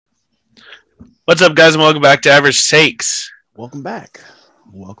What's up, guys, and welcome back to Average Takes. Welcome back.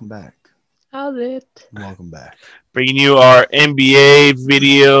 Welcome back. How's it? Welcome back. Bringing you our NBA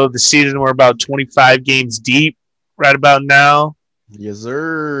video of the season. We're about 25 games deep right about now, Yes,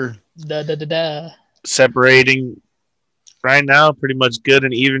 sir. Da da da da. separating right now pretty much good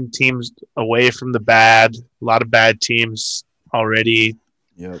and even teams away from the bad. A lot of bad teams already,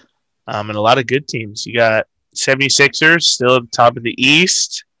 Yep. and a lot of good teams. You got 76ers still at the top of the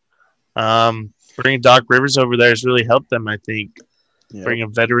East. Bringing Doc Rivers over there has really helped them, I think. Yep. Bring a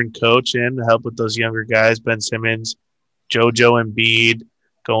veteran coach in to help with those younger guys, Ben Simmons, JoJo Embiid,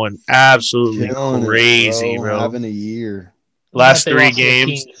 going absolutely Killing it, crazy, bro. Having a year. Last They three lost to the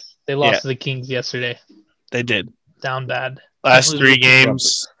games, Kings. They lost Yeah. to the Kings yesterday. they did. Down bad. Last Can't three lose.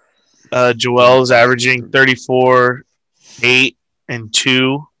 games, Joel's averaging 34, 8, and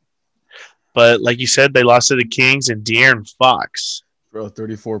 2. But like you said, they lost to the Kings and De'Aaron Fox. Bro,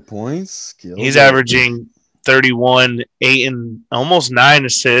 34 points. Killed He's it. averaging 31, 8, and almost 9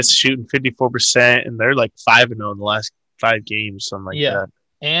 assists, shooting 54%, and they're like 5-0 in the last 5 games, something like Yeah. that.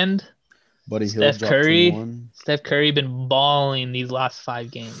 And Buddy Hield Steph dropped Curry. 21. Steph Curry been balling these last 5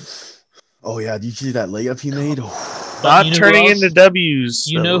 games. Oh, yeah. Did you see that layup he made? But Not you know who turning else? into W's.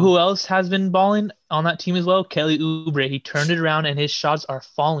 You know though. who else has been balling on that team as well? Kelly Oubre. He turned it around and his shots are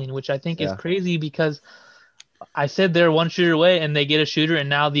falling, which I think is Yeah. crazy because I said they're one shooter away and they get a shooter, and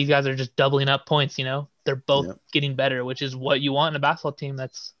now these guys are just doubling up points. They're both Yep. getting better, which is what you want in a basketball team.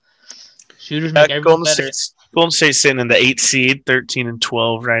 That's shooters Yeah, make everyone better. Golden State's sitting in the 8th seed, 13 and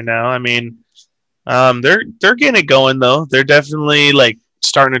 12 right now. I mean, they're getting it going though. They're definitely like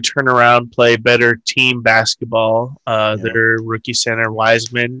starting to turn around, play better team basketball. Yeah. Their rookie center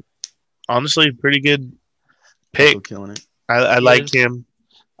Wiseman, honestly, pretty good Also pick. killing it. I He like is. him.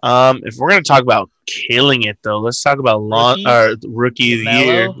 If we're gonna talk about killing it though, let's talk about rookie of the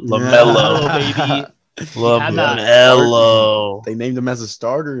year, LaMelo? Lamelo. baby. Had that. Lamelo. They named him as a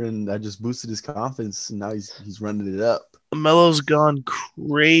starter, and that just boosted his confidence. And now he's running it up. Lamelo's gone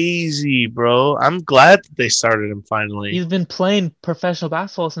crazy, bro. I'm glad that they started him finally. He's been playing professional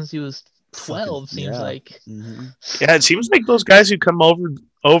basketball since he was 12, Fucking- seems yeah. like. Mm-hmm. Yeah, it seems like those guys who come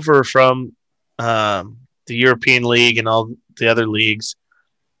over from the European League and all the other leagues,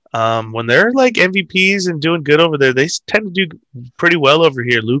 when they're like MVPs and doing good over there, they tend to do pretty well over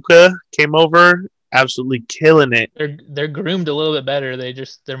here. Luca came over, absolutely killing it. They're groomed a little bit better.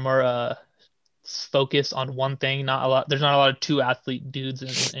 They're more focused on one thing. Not a lot. There's not a lot of two athlete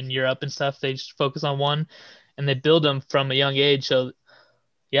dudes in Europe and stuff. They just focus on one, and they build them from a young age. So,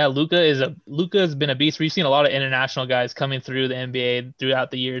 yeah, Luca has been a beast. We've seen a lot of international guys coming through the NBA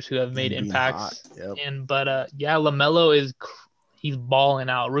throughout the years who have made Being impacts. hot. Yep. Yeah, LaMelo he's balling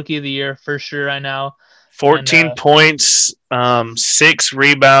out. Rookie of the year for sure right now. 14 And, points, 6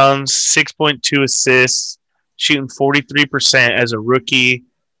 rebounds, 6.2 assists, shooting 43% as a rookie.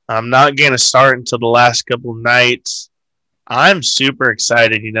 I'm not going to start until the last couple nights. I'm super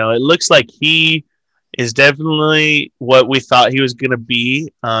excited. It looks like he is definitely what we thought he was going to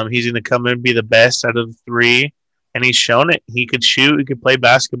be. He's going to come in and be the best out of the 3, and he's shown it. He could shoot. He could play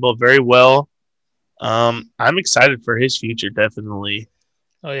basketball very well. I'm excited for his future, definitely.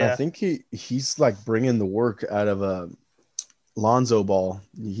 Oh yeah, I think he's like bringing the work out of Lonzo Ball.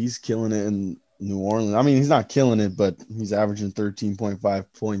 He's killing it in New Orleans. I mean, he's not killing it, but he's averaging 13.5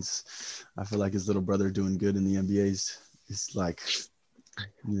 points. I feel like his little brother doing good in the NBA's. It's like,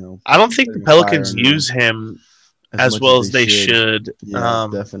 I don't think the Setting Pelicans fire in there. use him as much well as they should. Yeah,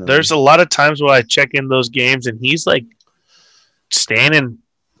 definitely. There's a lot of times where I check in those games and he's like standing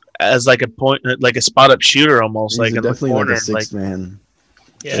as like a point, like a spot up shooter almost, He's like in the definitely corner. like a six man.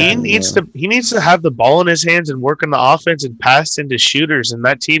 yeah. He Yeah. needs to have the ball in his hands and work on the offense and pass into shooters. And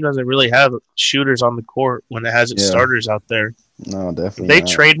that team doesn't really have shooters on the court when it has its Yeah. starters out there. No, If definitely. they not.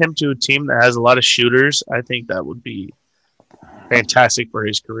 trade him to a team that has a lot of shooters, I think that would be fantastic for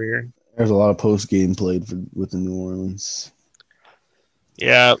his career. There's a lot of post game played with the New Orleans.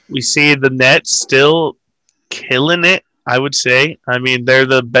 Yeah, we see the Nets still killing it, I would say. I mean, they're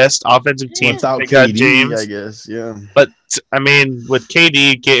the best offensive team. Without They got KD, James. I guess. Yeah. But, I mean, with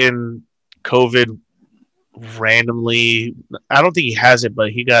KD getting COVID randomly, I don't think he has it,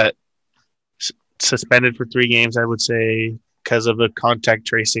 but he got suspended for 3 games, I would say, because of a contact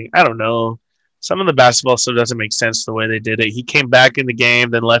tracing. I don't know. Some of the basketball stuff doesn't make sense the way they did it. He came back in the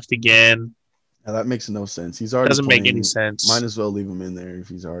game, then left again. Now, that makes no sense. He's already Doesn't make playing. any sense. Might as well leave him in there if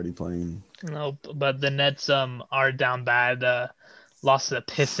he's already playing. No, but the Nets are down bad. Lost to the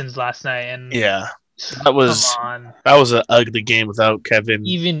Pistons last night, and Yeah, that was come on. an ugly game without Kevin.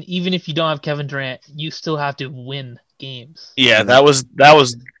 Even if you don't have Kevin Durant, you still have to win games. Yeah, that was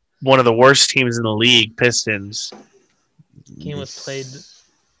one of the worst teams in the league, Pistons. Game was played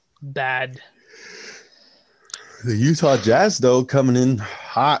bad. The Utah Jazz, though, coming in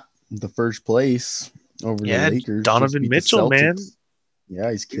hot, the first place over the Lakers. Donovan Mitchell, man.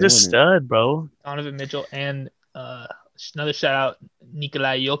 Yeah, he's killing a stud, bro. Donovan Mitchell and another shout out,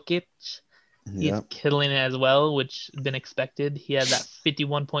 Nikola Jokic. He's killing it as well, which has been expected. He had that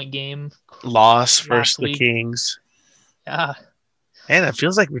 51-point game. Loss versus the Kings. Yeah. Man, it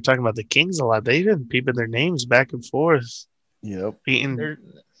feels like we're talking about the Kings a lot. They've been peeping their names back and forth. Yep. They're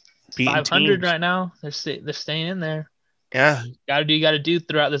 500 right now. They're staying in there. Yeah. Got to do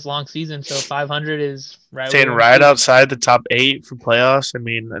throughout this long season. So 500 is right. Staying right outside the top 8 for playoffs. I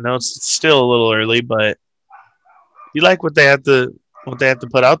mean, I know it's still a little early, but you like what they have to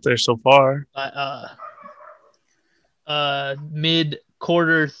put out there so far.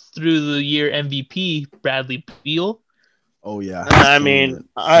 Mid-quarter through the year MVP, Bradley Beal. Oh, yeah. I mean,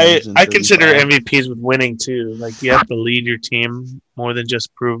 I consider MVPs with winning, too. Like, you have to lead your team more than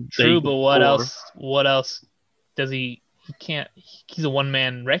just prove. True, but what else does he can't – he's a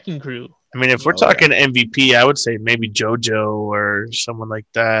one-man wrecking crew. I mean, if we're talking MVP, I would say maybe JoJo or someone like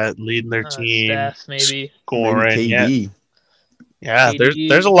that leading their team. Steph, maybe. Scoring. Maybe KD. Yeah,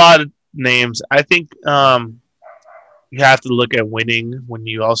 there's a lot of names. I think you have to look at winning when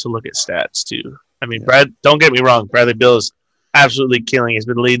you also look at stats, too. I mean, don't get me wrong. Bradley Beal is absolutely killing. He's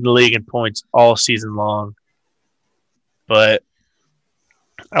been leading the league in points all season long. But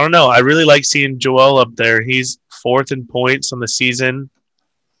I don't know. I really like seeing Joel up there. He's 4th in points on the season,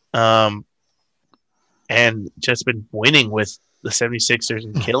 and just been winning with the 76ers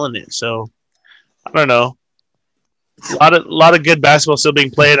and killing it. So, I don't know. A lot of good basketball still being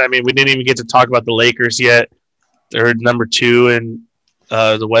played. I mean, we didn't even get to talk about the Lakers yet. They're number 2 in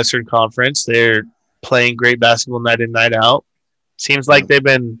the Western Conference. They're playing great basketball night in, night out. Seems like they've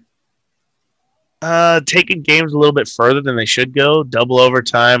been taking games a little bit further than they should go. Double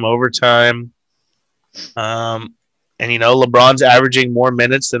overtime. And, LeBron's averaging more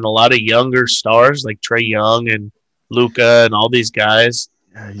minutes than a lot of younger stars like Trae Young and Luka and all these guys.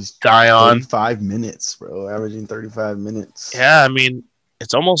 Yeah, he's 35 minutes, bro. Averaging 35 minutes. Yeah, I mean,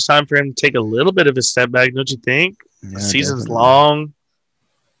 it's almost time for him to take a little bit of a step back, don't you think? Yeah, the season's definitely long.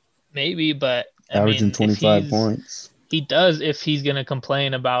 Maybe, but averaging 25 points. He does if he's going to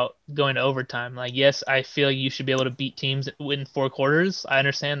complain about going to overtime. Like, yes, I feel you should be able to beat teams in 4 quarters. I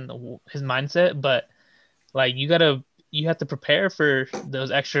understand his mindset, but like you have to prepare for those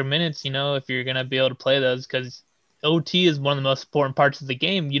extra minutes, if you're going to be able to play those, because OT is one of the most important parts of the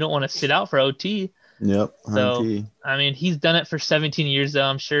game. You don't want to sit out for OT. Yep. So, I mean, he's done it for 17 years, though.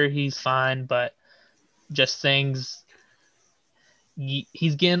 I'm sure he's fine, but just things.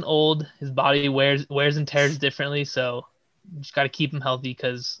 He's getting old. His body wears and tears differently, so you just got to keep him healthy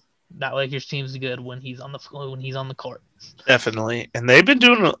because that Lakers team's good when he's on the court. Definitely, and they've been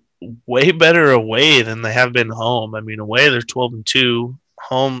doing way better away than they have been home. I mean, away they're 12-2,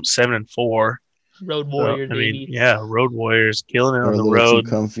 home 7-4. Road Warriors, baby. Road Warriors killing it They're on the a road. little too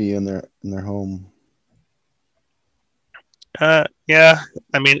comfy in their home. Yeah.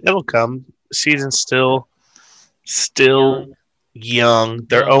 I mean, it'll come. The season's still young.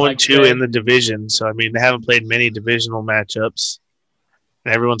 They're 0-2 in the division, so I mean, they haven't played many divisional matchups.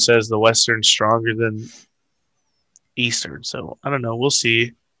 And everyone says the Western's stronger than Eastern, so I don't know. We'll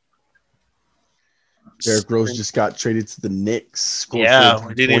see. Derrick Rose just got traded to the Knicks. Scored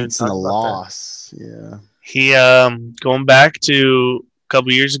we didn't points in a loss. Yeah. He going back to a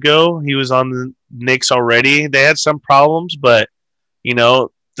couple years ago, he was on the Knicks already. They had some problems, but the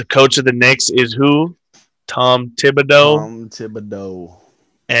coach of the Knicks is who? Tom Thibodeau.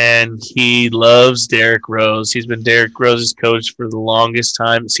 And he loves Derrick Rose. He's been Derrick Rose's coach for the longest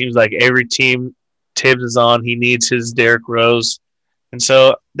time. It seems like every team Tibbs is on, he needs his Derrick Rose. And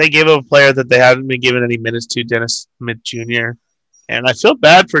so they gave up a player that they haven't been given any minutes to, Dennis Smith Jr. And I feel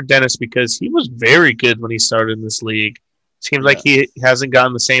bad for Dennis because he was very good when he started in this league. Seems like he hasn't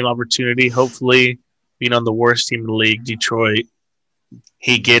gotten the same opportunity. Hopefully, being on the worst team in the league, Detroit,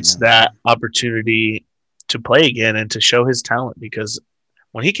 he gets that opportunity to play again and to show his talent because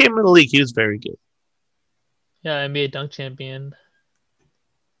when he came in the league, he was very good. Yeah, NBA dunk champion.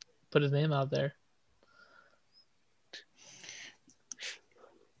 Put his name out there.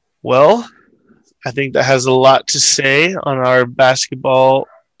 Well, I think that has a lot to say on our basketball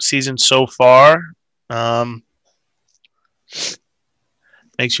season so far. Make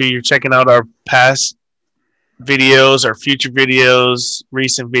sure you're checking out our past videos, our future videos,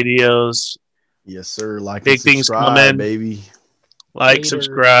 recent videos. Yes, sir. Like big things coming, baby. Like,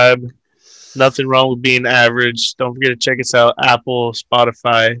 subscribe. Nothing wrong with being average. Don't forget to check us out. Apple,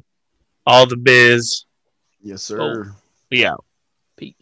 Spotify, all the biz. Yes, sir. Oh. We out.